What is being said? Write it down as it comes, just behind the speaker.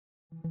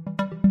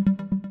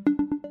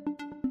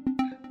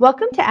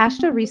Welcome to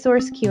AASHTO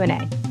Resource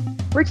Q&A.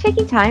 We're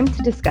taking time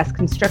to discuss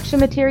construction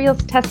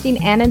materials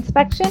testing and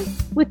inspection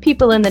with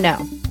people in the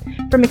know,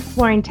 from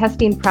exploring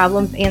testing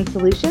problems and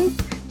solutions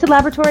to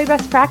laboratory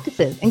best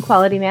practices and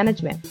quality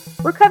management.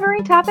 We're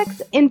covering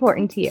topics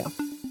important to you.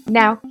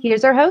 Now,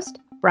 here's our host,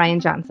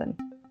 Brian Johnson.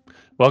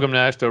 Welcome to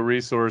AASHTO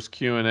Resource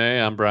Q&A.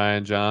 I'm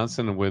Brian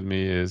Johnson, and with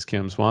me is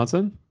Kim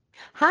Swanson.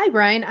 Hi,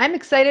 Brian. I'm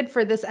excited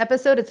for this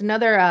episode. It's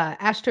another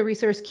AASHTO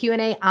Resource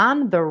Q&A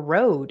on the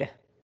road.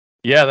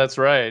 Yeah, that's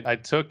right. I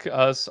took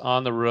us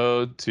on the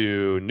road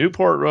to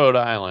Newport, Rhode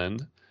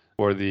Island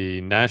for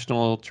the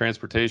National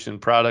Transportation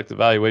Product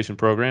Evaluation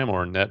Program,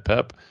 or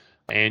NTPEP,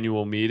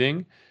 annual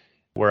meeting,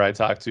 where I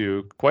talked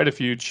to quite a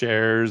few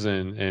chairs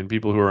and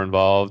people who are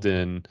involved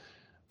in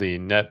the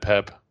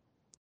NTPEP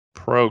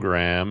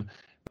program.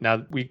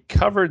 Now, we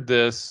covered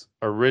this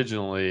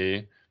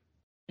originally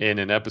in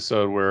an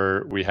episode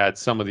where we had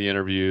some of the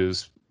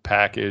interviews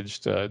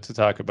packaged to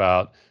talk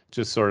about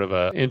just sort of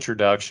an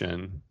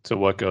introduction to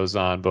what goes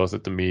on both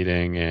at the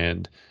meeting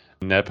and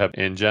NTPEP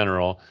in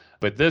general.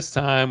 But this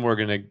time we're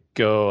going to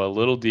go a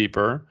little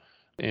deeper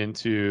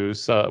into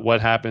what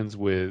happens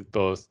with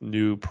both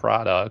new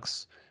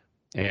products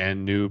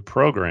and new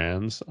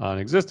programs on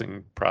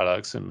existing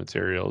products and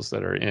materials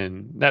that are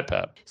in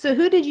NTPEP. So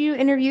who did you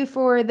interview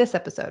for this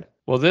episode?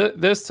 Well,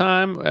 this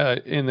time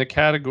in the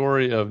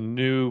category of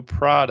new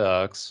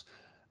products,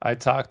 I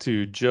talked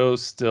to Joe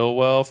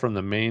Stillwell from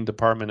the Maine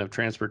Department of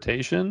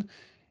Transportation,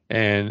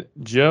 and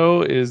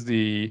Joe is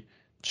the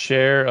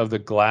chair of the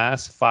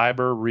Glass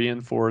Fiber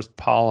Reinforced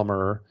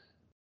Polymer,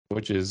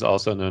 which is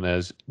also known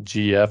as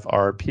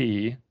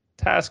GFRP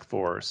Task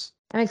Force.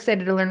 I'm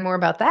excited to learn more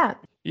about that.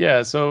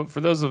 Yeah, so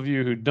for those of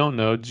you who don't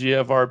know,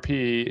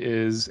 GFRP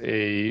is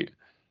a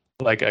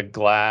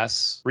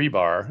glass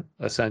rebar,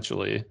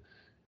 essentially.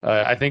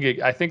 I think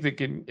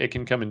it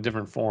can come in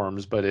different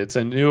forms, but it's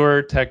a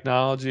newer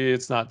technology.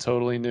 It's not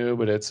totally new,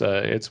 but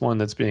it's one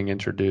that's being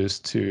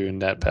introduced to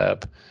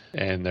NTPEP,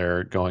 and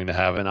they're going to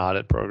have an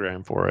audit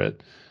program for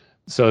it.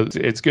 So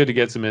it's good to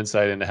get some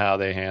insight into how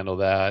they handle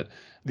that.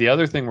 The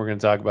other thing we're going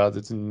to talk about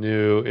that's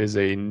new is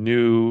a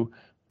new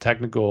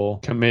technical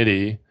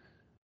committee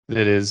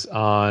that is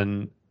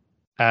on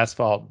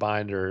asphalt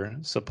binder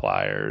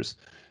suppliers.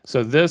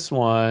 So this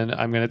one,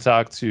 I'm going to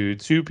talk to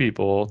two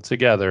people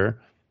together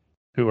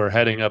who are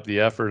heading up the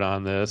effort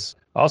on this,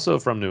 also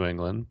from New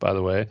England, by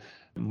the way,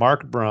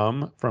 Mark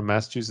Brum from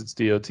Massachusetts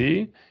DOT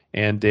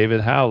and David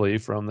Howley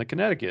from the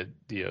Connecticut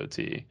DOT.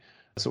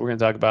 So we're going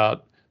to talk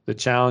about the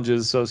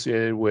challenges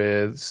associated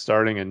with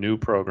starting a new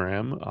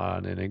program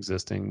on an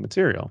existing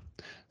material.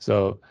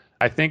 So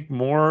I think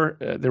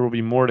there will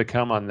be more to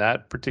come on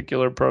that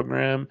particular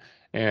program,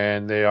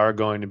 and they are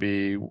going to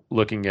be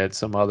looking at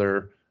some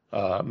other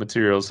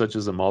materials such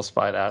as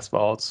emulsified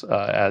asphalts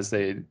as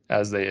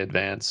they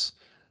advance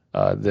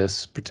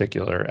this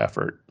particular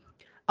effort.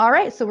 All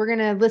right, so we're going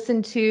to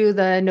listen to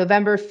the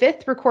November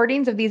 5th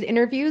recordings of these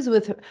interviews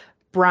with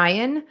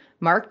Brian,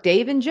 Mark,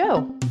 Dave, and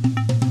Joe.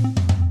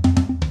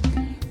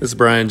 This is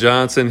Brian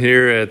Johnson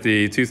here at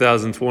the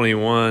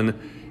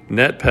 2021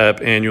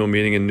 NTPEP annual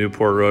meeting in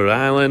Newport, Rhode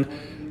Island.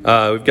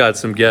 We've got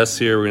some guests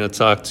here. We're going to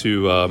talk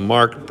to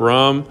Mark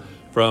Brum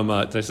from,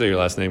 did I say your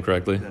last name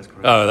correctly? That's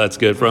correct. Oh, that's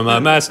good. From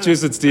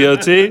Massachusetts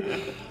DOT.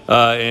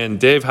 And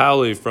Dave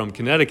Howley from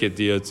Connecticut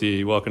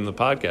DOT. Welcome to the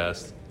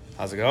podcast.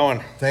 How's it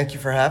going? Thank you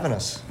for having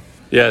us.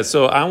 Yeah,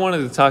 so I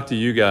wanted to talk to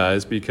you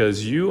guys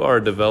because you are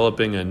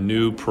developing a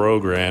new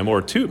program,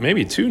 or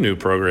maybe two new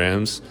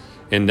programs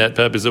in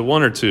NTPEP. Is it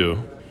one or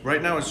two?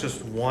 Right now it's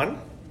just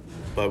one,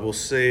 but we'll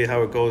see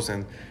how it goes.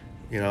 And,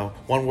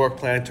 one work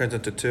plan turns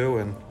into two,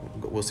 and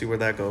we'll see where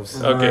that goes.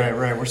 Okay.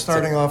 Right. We're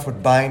starting off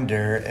with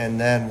binder, and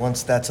then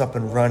once that's up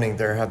and running,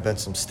 there have been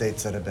some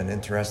states that have been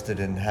interested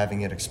in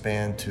having it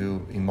expand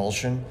to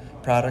emulsion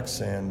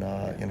products, and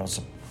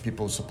some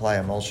people who supply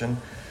emulsion,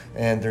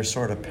 and they're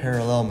sort of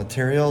parallel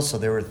materials, so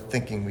they were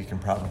thinking we can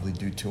probably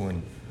do two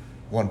in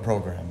one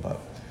program, but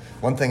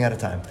one thing at a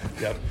time.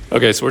 Yep.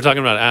 Okay, so we're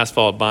talking about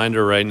asphalt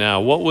binder right now.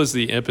 What was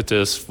the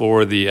impetus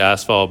for the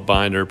asphalt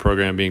binder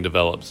program being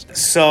developed?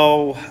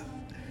 So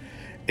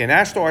in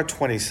AASHTO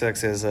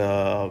R26 is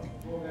I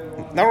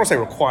don't want to say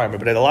requirement,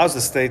 but it allows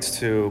the states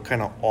to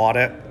kind of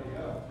audit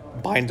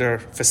binder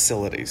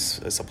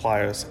facilities,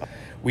 suppliers.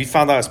 We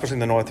found out, especially in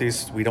the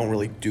Northeast, we don't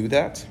really do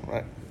that,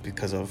 right?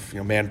 Because of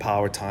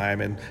manpower,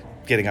 time, and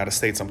getting out of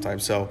state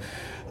sometimes. So,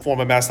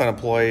 former MassDOT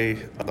employee,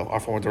 our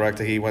former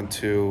director, he went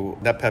to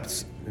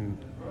NTPEP and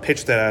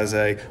pitched it as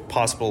a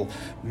possible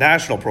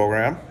national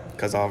program,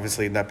 because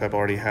obviously NTPEP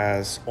already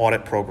has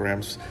audit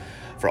programs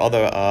for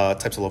other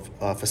types of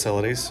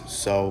facilities.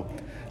 So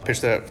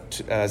pitched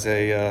it as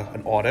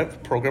an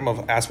audit program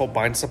of asphalt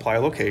binder supply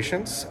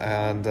locations.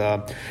 And,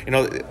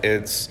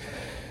 it's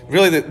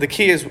really the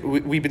key is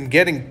we've been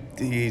getting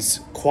these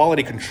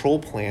quality control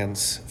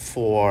plans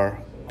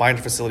for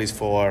binder facilities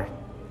for,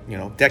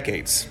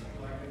 decades.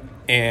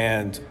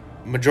 And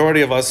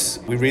majority of us,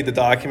 we read the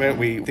document,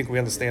 we think we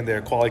understand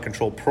their quality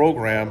control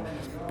program,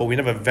 but we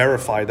never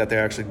verified that they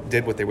actually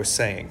did what they were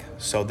saying.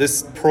 So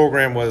this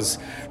program was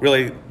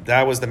really,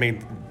 that was the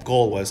main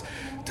goal, was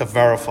to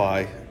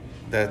verify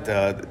that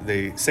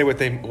they say what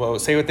they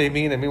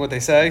mean and mean what they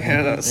say.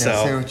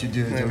 Say what you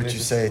do what you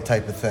say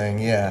type of thing.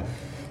 Yeah,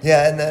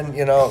 and then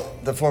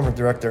the former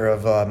director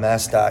of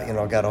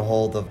MassDOT got a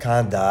hold of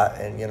ConnDOT,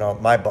 and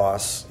my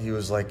boss, he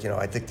was like,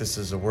 I think this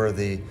is a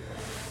worthy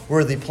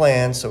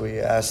plan. So he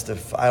asked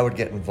if I would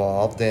get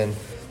involved, and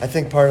I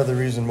think part of the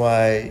reason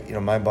why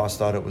my boss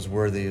thought it was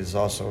worthy is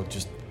also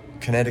just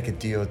Connecticut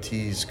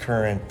DOT's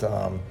current,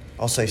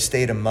 I'll say,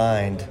 state of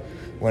mind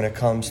when it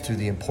comes to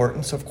the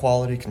importance of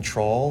quality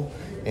control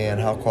and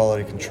how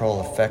quality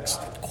control affects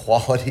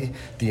quality,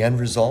 the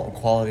end result and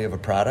quality of a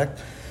product.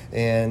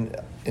 And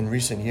in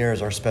recent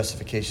years, our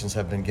specifications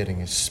have been getting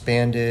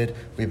expanded.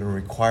 We've been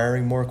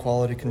requiring more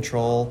quality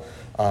control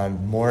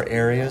on more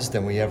areas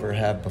than we ever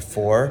have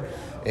before.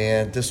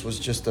 And this was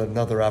just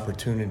another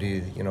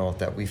opportunity,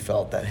 that we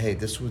felt that, hey,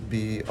 this would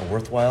be a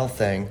worthwhile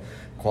thing.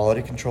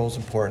 Quality control is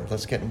important.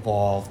 Let's get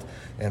involved,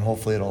 and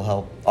hopefully it'll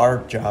help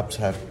our jobs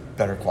have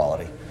better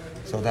quality.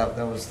 So that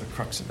was the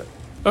crux of it.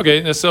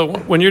 Okay, so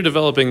when you're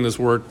developing this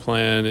work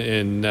plan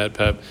in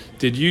NetPep,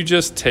 did you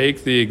just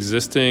take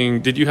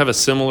did you have a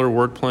similar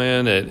work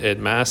plan at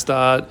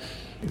MassDOT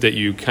that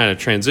you kind of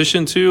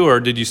transitioned to,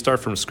 or did you start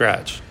from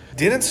scratch?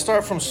 Didn't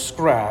start from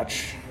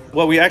scratch.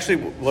 Well,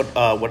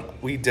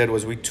 what we did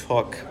was we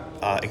took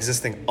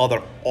existing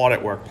other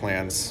audit work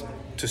plans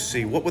to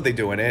see what would they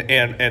do in it,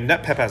 and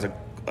NetPep has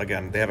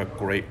they have a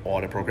great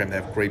audit program. They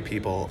have great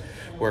people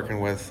working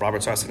with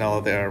Robert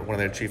Sarcinella. They're one of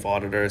their chief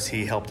auditors.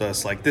 He helped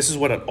us, this is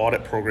what an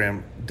audit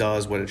program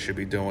does, what it should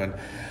be doing.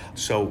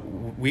 So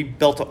we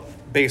built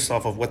based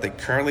off of what they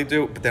currently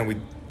do, but then we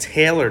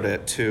tailored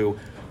it to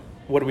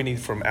what do we need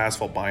from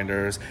asphalt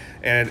binders,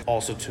 and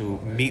also to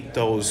meet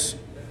those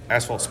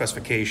asphalt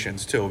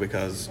specifications too,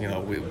 because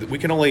we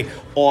can only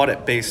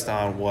audit based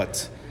on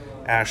what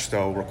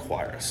AASHTO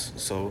requires.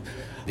 So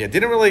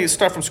didn't really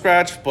start from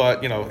scratch,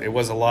 but it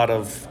was a lot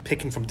of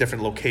picking from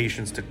different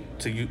locations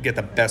to get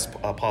the best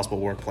possible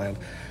work plan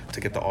to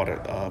get the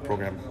audit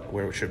program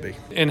where it should be.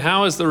 And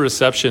how has the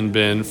reception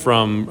been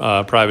from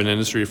private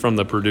industry, from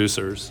the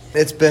producers?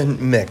 It's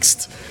been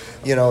mixed.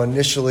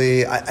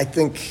 Initially, I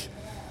think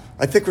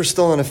we're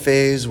still in a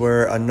phase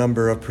where a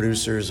number of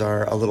producers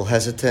are a little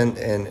hesitant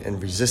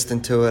and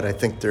resistant to it. I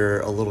think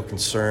they're a little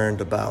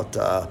concerned about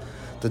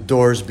the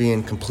doors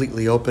being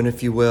completely open,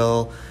 if you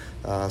will.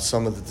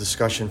 Some of the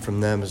discussion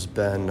from them has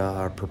been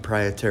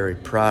proprietary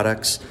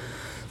products.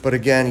 But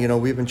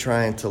again, we've been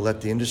trying to let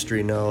the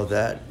industry know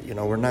that,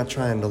 we're not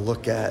trying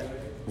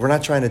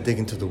to dig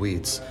into the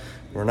weeds.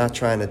 We're not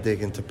trying to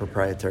dig into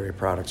proprietary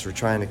products. We're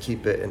trying to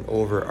keep it an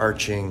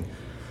overarching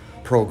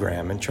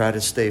program and try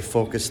to stay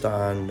focused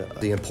on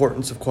the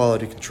importance of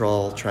quality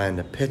control, trying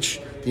to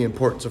pitch the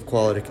importance of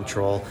quality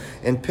control,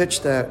 and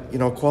pitch that,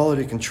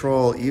 quality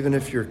control, even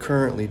if you're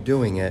currently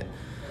doing it,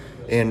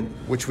 and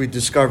which we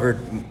discovered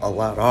a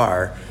lot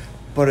are,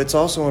 but it's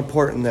also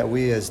important that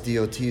we as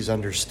DOTs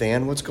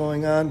understand what's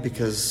going on,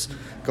 because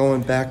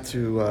going back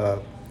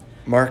to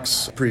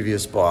Mark's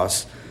previous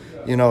boss,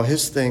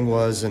 his thing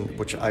was, and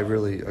which I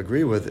really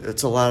agree with,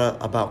 it's a lot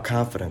about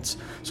confidence.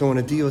 So when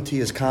a DOT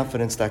has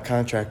confidence that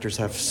contractors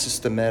have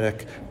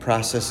systematic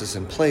processes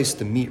in place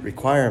to meet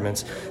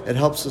requirements, it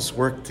helps us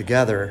work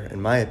together,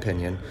 in my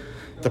opinion,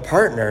 the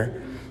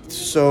partner,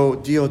 so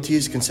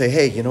DOTs can say,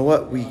 hey, you know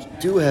what, we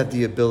do have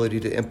the ability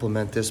to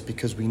implement this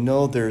because we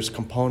know there's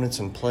components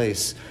in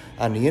place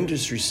on the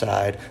industry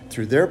side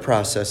through their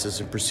processes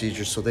and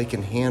procedures so they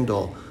can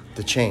handle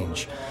the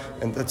change.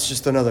 And that's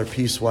just another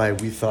piece why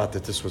we thought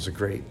that this was a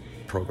great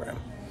program.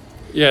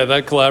 Yeah,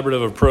 that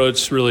collaborative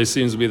approach really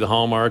seems to be the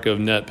hallmark of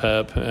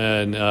NetPep.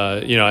 And,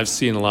 I've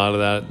seen a lot of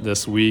that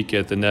this week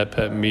at the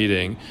NetPep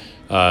meeting.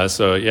 I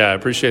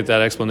appreciate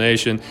that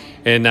explanation.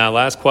 And now,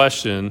 last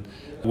question.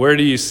 Where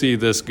do you see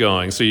this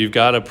going? So you've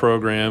got a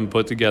program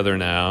put together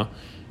now.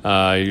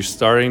 You're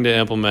starting to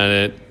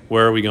implement it.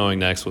 Where are we going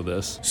next with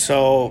this?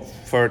 So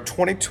for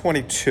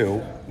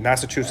 2022,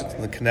 Massachusetts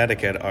and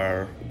Connecticut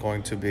are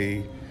going to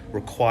be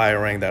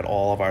requiring that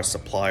all of our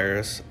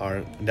suppliers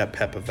are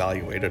NetPep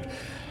evaluated.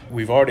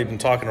 We've already been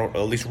talking, at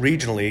least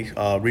regionally,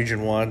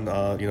 Region 1,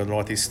 the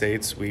Northeast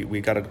states.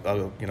 We got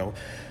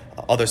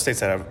other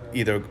states that are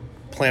either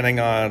planning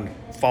on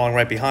following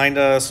right behind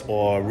us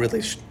or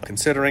really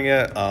considering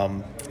it,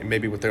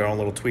 maybe with their own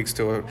little tweaks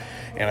to it.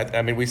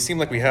 And we seem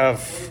like we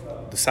have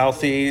the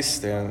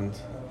Southeast and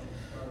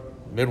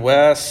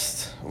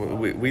Midwest.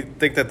 We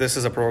think that this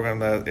is a program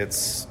that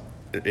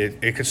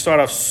it could start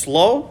off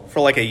slow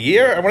for like a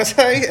year, I want to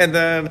say, and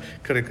then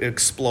could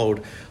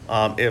explode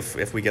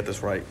if we get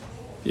this right.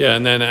 Yeah,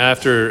 and then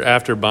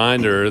after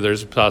binder,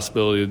 there's a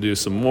possibility to do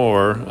some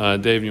more.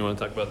 Dave, you want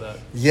to talk about that?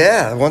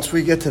 Yeah, once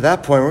we get to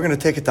that point, we're going to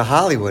take it to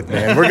Hollywood,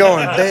 man. We're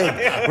going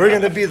big. We're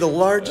going to be the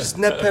largest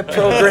NetPep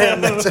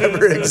program that's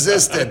ever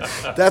existed.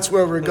 That's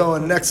where we're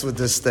going next with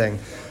this thing.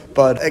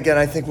 But again,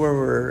 I think where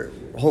we're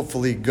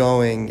hopefully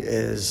going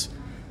is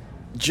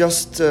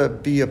just to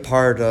be a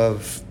part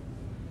of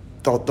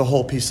the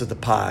whole piece of the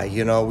pie.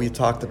 We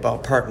talked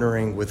about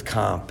partnering with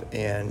comp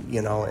and,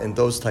 and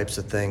those types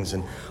of things,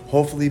 and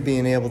hopefully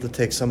being able to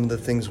take some of the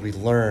things we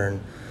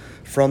learn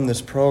from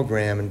this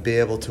program and be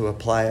able to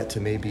apply it to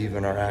maybe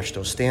even our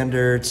AASHTO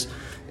standards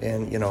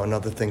and, and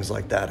other things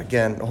like that.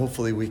 Again,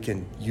 hopefully we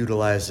can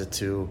utilize it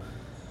to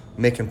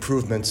make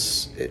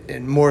improvements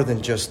in more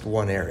than just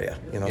one area.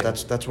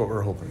 That's what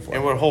we're hoping for.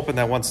 And we're hoping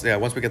that once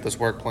we get this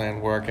work plan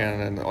working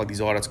and all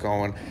these audits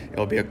going,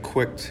 it'll be a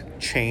quick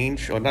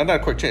change, or not a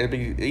quick change.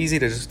 It'll be easy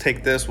to just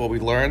take what we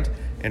learned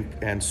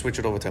and switch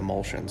it over to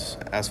emulsions,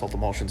 asphalt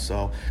emulsions.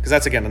 So, because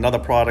that's again another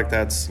product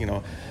that's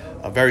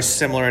very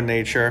similar in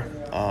nature.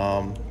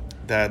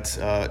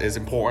 That is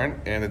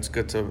important, and it's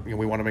good to, we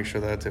want to make sure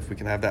that if we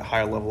can have that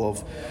higher level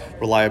of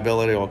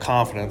reliability or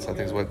confidence, I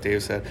think is what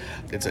Dave said,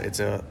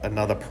 it's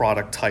another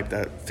product type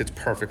that fits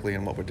perfectly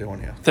in what we're doing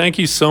here. Thank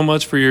you so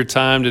much for your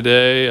time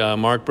today.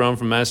 Mark Brum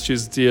from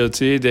Massachusetts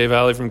DOT, Dave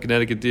Howley from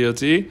Connecticut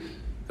DOT.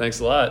 Thanks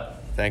a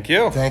lot. Thank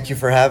you. Thank you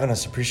for having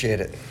us.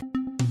 Appreciate it.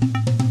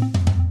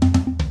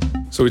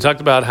 So we talked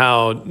about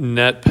how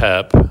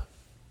NetPep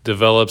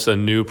develops a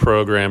new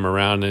program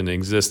around an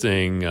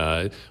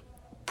existing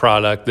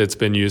product that's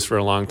been used for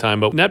a long time.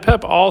 But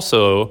NetPep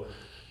also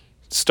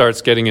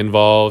starts getting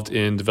involved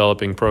in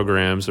developing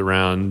programs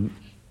around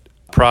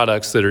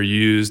products that are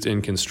used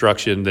in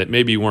construction that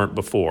maybe weren't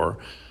before.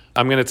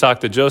 I'm going to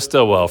talk to Joe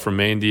Stillwell from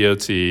Maine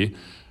DOT.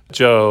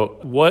 Joe,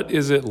 what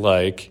is it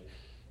like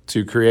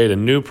to create a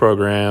new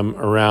program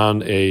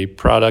around a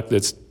product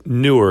that's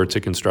newer to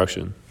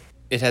construction?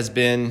 It has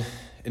been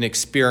an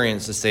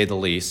experience, to say the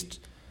least.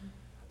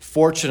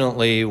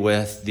 Fortunately,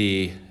 with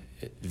the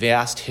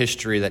vast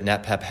history that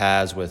NetPep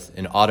has with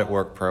an audit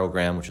work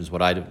program, which is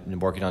what I've been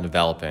working on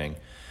developing,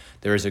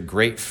 there is a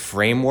great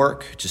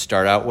framework to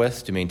start out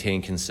with to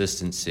maintain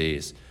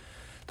consistencies.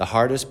 The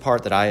hardest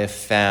part that I have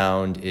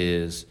found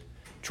is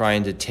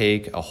trying to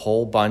take a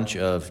whole bunch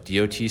of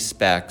DOT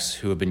specs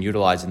who have been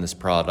utilizing this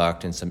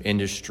product and some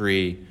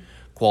industry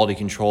quality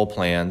control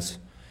plans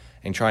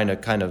and trying to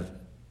kind of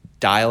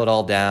dial it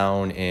all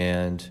down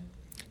and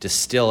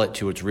distill it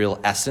to its real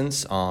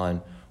essence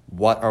on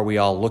what are we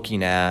all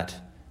looking at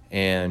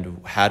and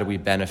how do we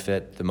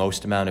benefit the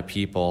most amount of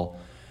people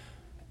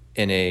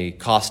in a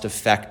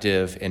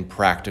cost-effective and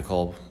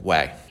practical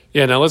way.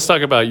 Yeah, now let's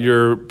talk about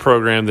your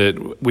program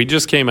that we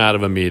just came out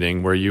of a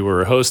meeting where you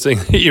were hosting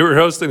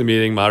the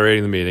meeting,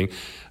 moderating the meeting.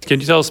 Can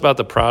you tell us about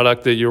the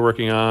product that you're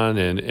working on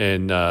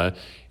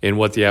and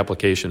what the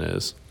application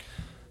is?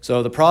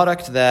 So the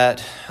product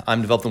that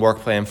I'm developing the work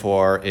plan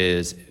for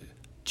is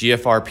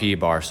GFRP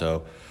bar,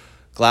 so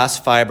glass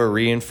fiber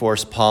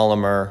reinforced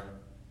polymer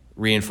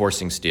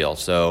reinforcing steel.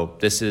 So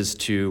this is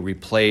to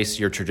replace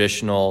your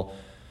traditional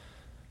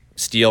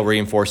steel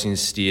reinforcing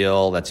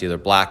steel that's either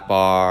black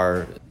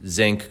bar,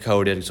 zinc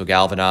coated, so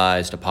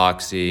galvanized,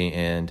 epoxy,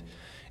 and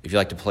if you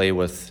like to play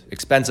with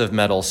expensive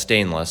metal,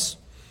 stainless.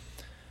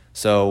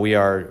 So we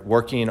are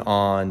working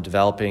on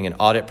developing an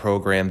audit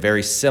program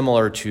very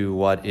similar to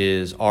what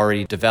is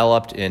already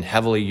developed and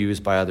heavily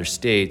used by other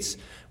states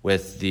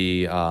with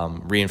the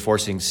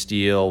reinforcing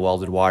steel,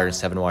 welded wire, and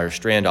 7-wire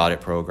strand audit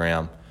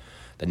program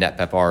that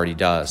NetPep already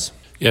does.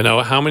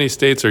 How many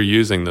states are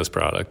using this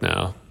product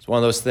now? It's one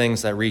of those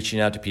things that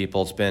reaching out to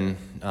people, it's been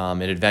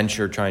an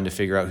adventure trying to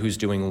figure out who's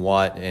doing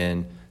what,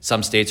 and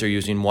some states are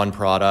using one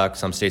product,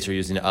 some states are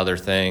using other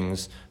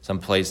things,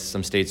 some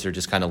states are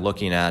just kind of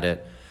looking at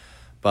it.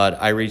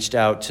 But I reached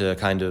out to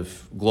kind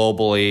of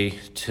globally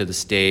to the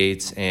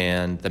states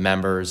and the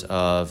members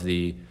of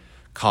the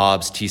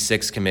COBS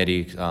T6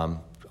 committee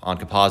on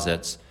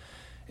composites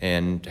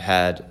and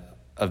had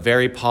a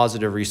very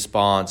positive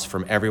response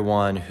from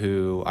everyone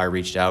who I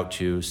reached out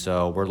to.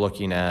 So we're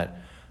looking at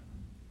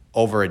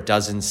over a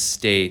dozen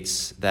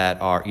states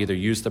that are either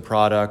use the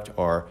product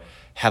or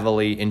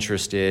heavily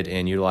interested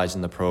in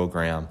utilizing the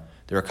program.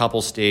 There are a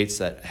couple states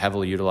that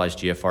heavily utilize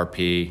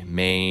GFRP,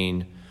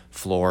 Maine,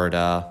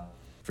 Florida.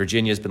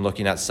 Virginia's been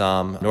looking at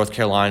some. North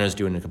Carolina's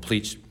doing a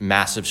complete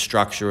massive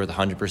structure with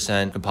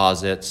 100%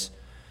 composites.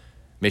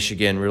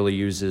 Michigan really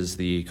uses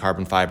the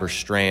carbon fiber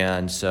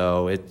strand,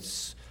 so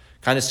it's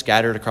kind of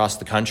scattered across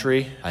the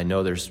country. I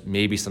know there's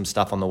maybe some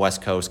stuff on the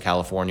West Coast,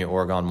 California,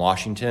 Oregon,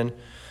 Washington.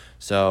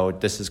 So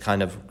this is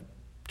kind of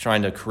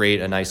trying to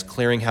create a nice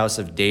clearinghouse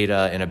of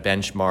data and a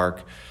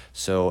benchmark.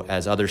 So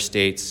as other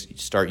states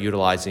start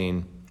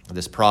utilizing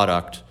this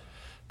product,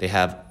 they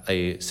have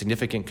a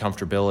significant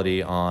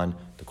comfortability on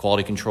the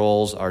quality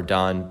controls are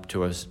done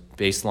to a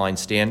baseline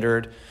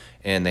standard,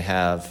 and they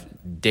have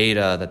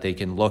data that they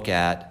can look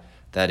at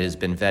that has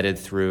been vetted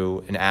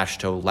through an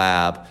AASHTO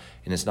lab,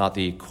 and it's not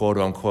the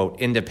quote-unquote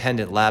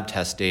independent lab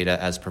test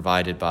data as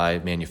provided by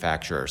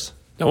manufacturers.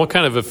 Now, what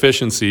kind of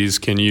efficiencies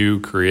can you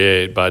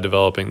create by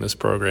developing this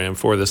program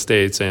for the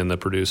states and the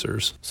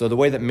producers? So the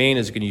way that Maine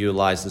is going to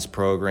utilize this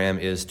program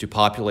is to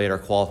populate our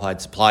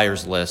qualified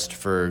suppliers list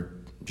for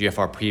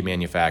GFRP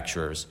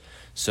manufacturers.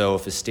 So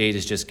if a state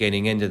is just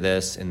getting into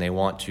this and they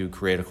want to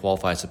create a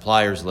qualified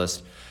suppliers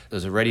list,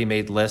 there's a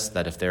ready-made list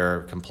that if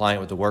they're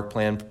compliant with the work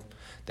plan,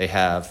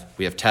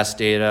 we have test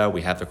data,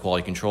 we have their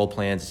quality control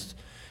plans,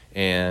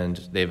 and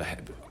they've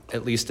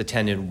at least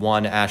attended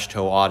one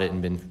AASHTO audit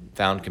and been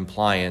found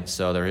compliant.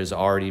 So there has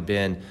already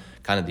been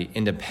kind of the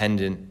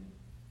independent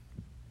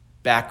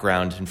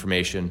background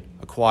information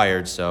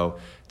acquired. So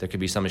there could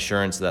be some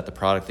assurance that the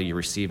product that you're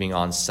receiving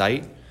on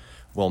site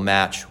will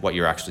match what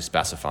you're actually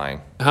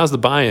specifying. How's the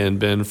buy-in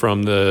been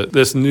from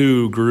this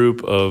new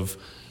group of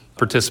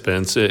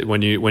participants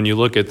when you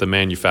look at the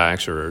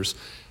manufacturers?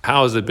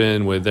 How has it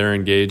been with their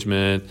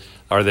engagement?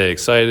 Are they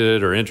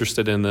excited or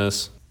interested in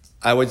this?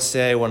 I would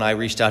say when I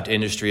reached out to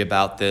industry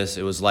about this,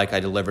 it was like I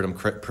delivered them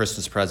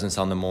Christmas presents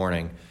on the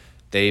morning.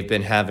 They've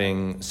been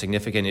having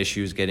significant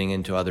issues getting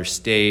into other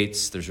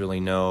states. There's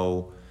really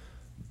no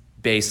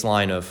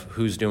baseline of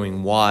who's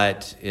doing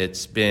what.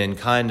 It's been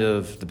kind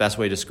of, the best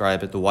way to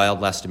describe it, the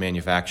Wild West of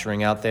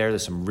manufacturing out there.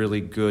 There's some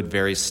really good,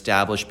 very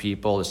established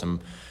people. There's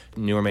some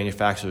newer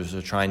manufacturers that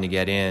are trying to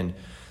get in.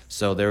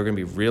 So they're going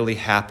to be really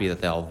happy that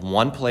they'll have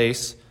one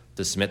place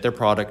to submit their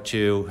product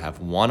to,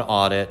 have one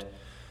audit,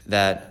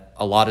 that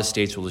a lot of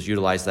states will just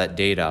utilize that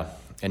data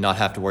and not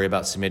have to worry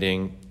about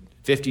submitting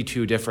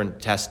 52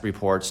 different test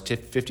reports,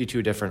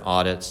 52 different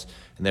audits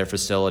in their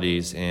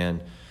facilities.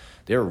 And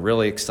they're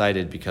really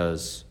excited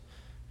because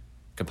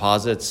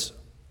composites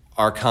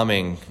are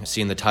coming,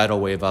 seeing the tidal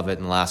wave of it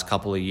in the last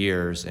couple of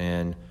years,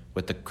 and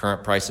with the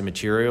current price of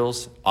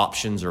materials,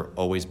 options are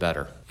always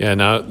better. Yeah,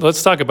 now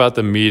let's talk about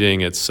the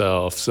meeting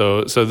itself.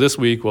 So this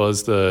week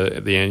was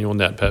the annual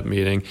NetPep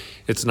meeting.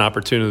 It's an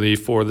opportunity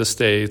for the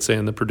states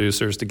and the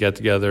producers to get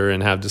together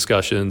and have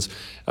discussions.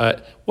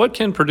 What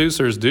can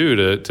producers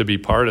do to be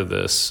part of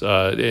this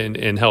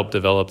and help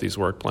develop these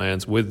work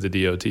plans with the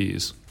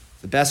DOTs?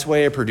 The best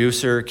way a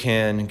producer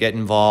can get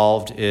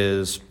involved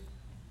is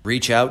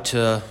reach out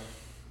to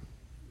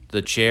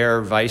the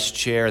chair, vice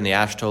chair, and the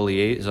AASHTO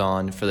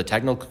liaison for the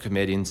technical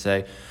committee and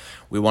say,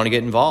 we want to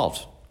get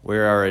involved. We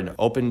are an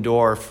open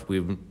door.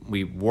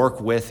 We work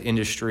with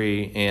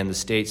industry and the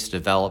states to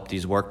develop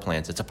these work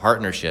plans. It's a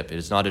partnership. It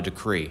is not a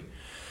decree.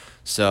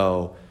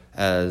 So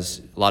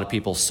as a lot of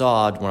people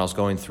saw when I was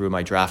going through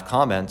my draft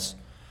comments,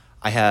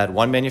 I had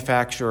one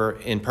manufacturer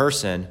in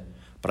person,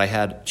 but I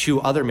had two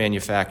other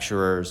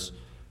manufacturers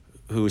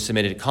who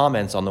submitted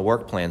comments on the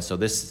work plan. So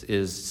this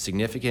is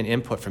significant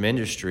input from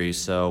industry.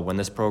 So when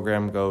this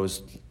program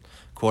goes,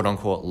 quote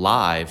unquote,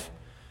 live,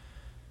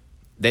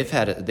 they've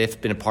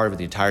been a part of it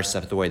the entire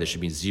step of the way. There should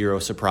be zero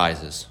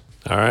surprises.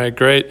 All right,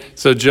 great.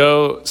 So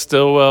Joe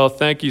Stillwell,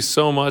 thank you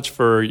so much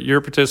for your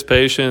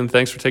participation.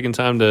 Thanks for taking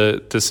time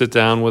to sit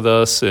down with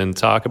us and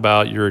talk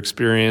about your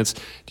experience.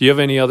 Do you have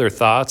any other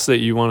thoughts that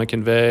you want to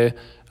convey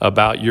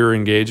about your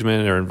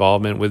engagement or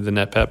involvement with the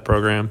NetPep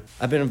program?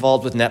 I've been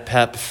involved with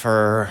NetPep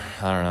for,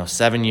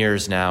 7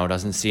 years now. It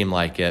doesn't seem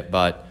like it,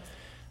 but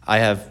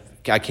I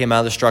came out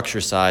of the structure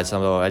side.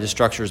 So I had a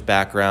structures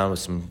background with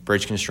some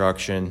bridge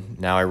construction.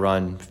 Now I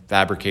run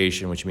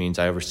fabrication, which means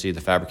I oversee the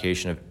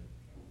fabrication of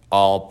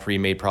all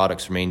pre-made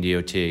products for Maine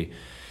DOT. It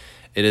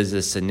is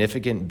a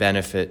significant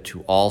benefit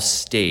to all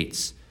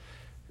states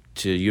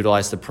to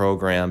utilize the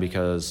program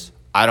because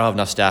I don't have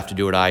enough staff to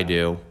do what I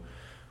do.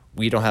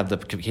 We don't have the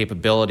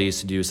capabilities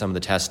to do some of the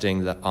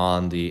testing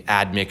on the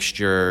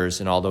admixtures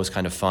and all those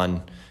kind of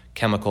fun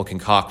chemical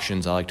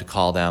concoctions, I like to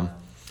call them.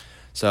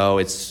 So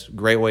it's a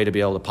great way to be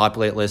able to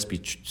populate lists,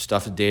 be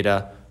stuff with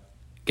data,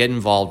 get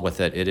involved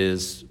with it. It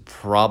is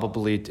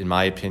probably, in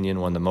my opinion,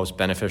 one of the most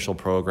beneficial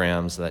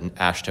programs that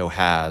AASHTO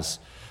has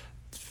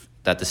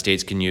that the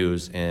states can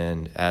use.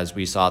 And as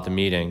we saw at the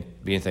meeting,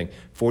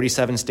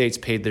 47 states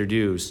paid their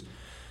dues.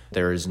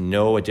 There is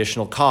no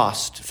additional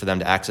cost for them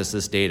to access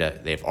this data.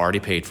 They've already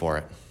paid for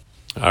it.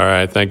 All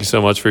right. Thank you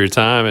so much for your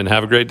time and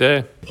have a great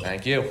day.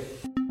 Thank you.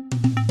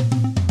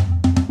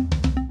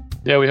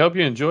 Yeah, we hope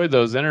you enjoyed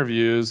those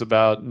interviews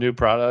about new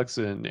products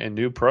and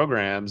new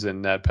programs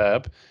in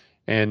NetPep.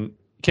 And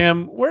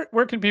Kim,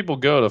 where can people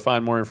go to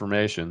find more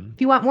information?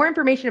 If you want more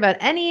information about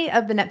any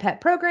of the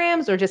NetPep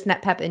programs or just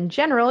NetPep in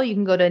general, you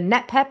can go to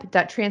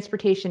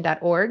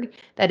netpep.transportation.org.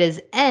 That is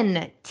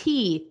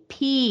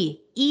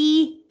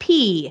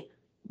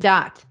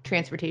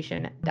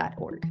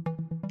NTPEP.transportation.org.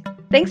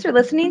 Thanks for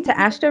listening to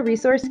AASHTO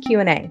Resource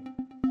Q&A.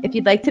 If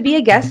you'd like to be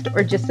a guest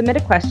or just submit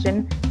a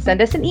question, send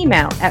us an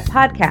email at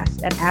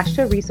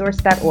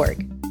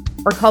podcast@ashtoresource.org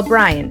or call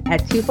Brian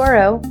at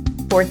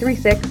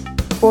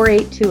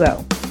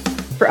 240-436-4820.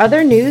 For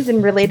other news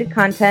and related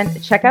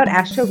content, check out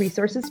AASHTO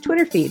Resource's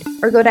Twitter feed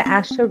or go to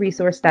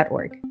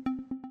ashtoresource.org.